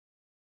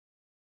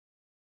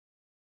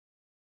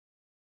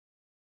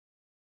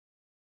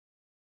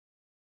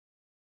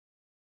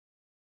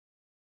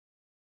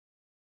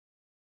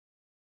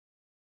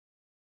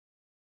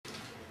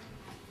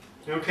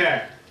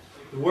Okay,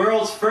 the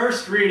world's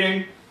first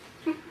reading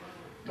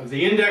of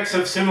the Index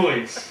of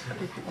Similes.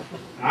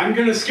 I'm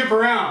going to skip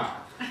around.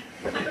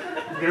 I'm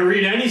going to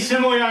read any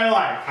simile I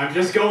like. I'm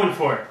just going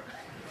for it.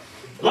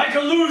 Like a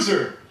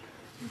loser,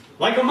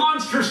 like a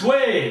monstrous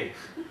wave,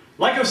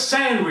 like a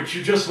sandwich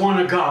you just want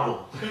to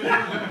gobble,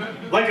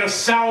 like a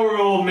sour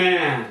old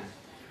man,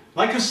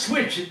 like a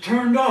switch it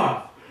turned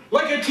off,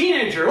 like a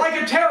teenager,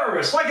 like a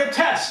terrorist, like a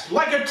test,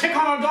 like a tick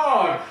on a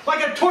dog,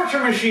 like a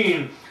torture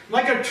machine,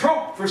 like a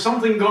trope for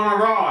something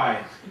gone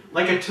awry,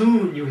 like a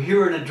tune you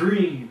hear in a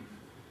dream.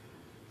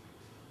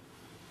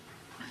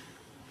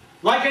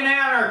 Like an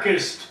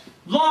anarchist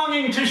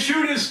longing to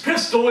shoot his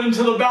pistol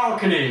into the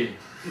balcony.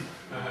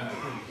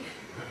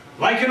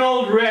 Like an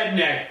old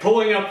redneck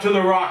pulling up to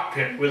the rock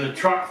pit with a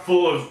truck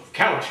full of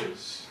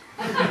couches.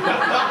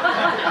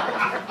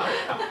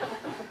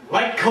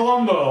 Like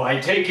Columbo,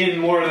 I take in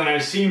more than I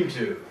seem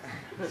to.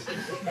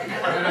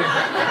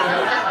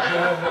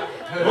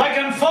 Like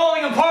I'm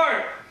falling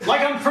apart,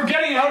 like I'm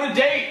forgetting how to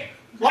date,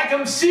 like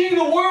I'm seeing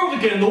the world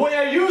again the way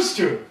I used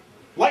to.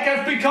 Like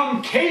I've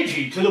become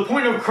cagey to the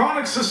point of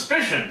chronic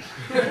suspicion.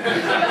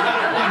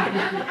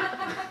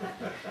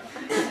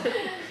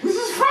 This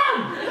is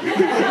fun!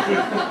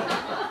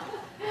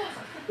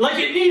 Like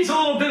it needs a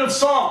little bit of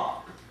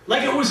salt.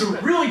 Like it was a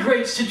really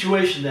great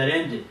situation that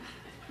ended.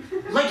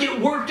 Like it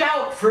worked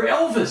out for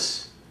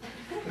Elvis.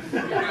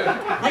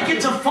 Like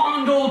it's a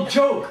fond old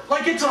joke.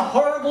 Like it's a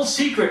horrible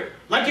secret.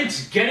 Like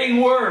it's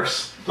getting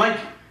worse. Like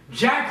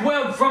Jack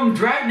Webb from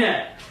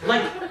Dragnet.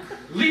 Like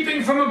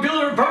leaping from a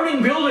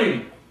burning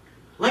building.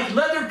 Like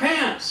leather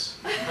pants.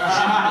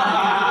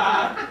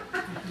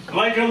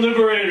 Like a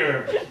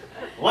liberator.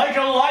 Like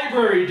a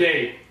library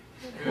date.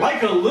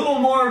 Like a little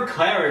more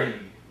clarity.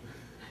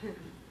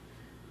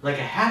 Like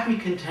a happy,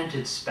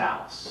 contented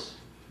spouse.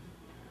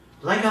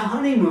 Like a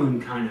honeymoon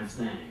kind of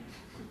thing.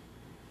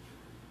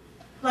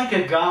 Like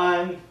a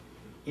guy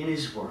in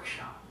his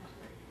workshop.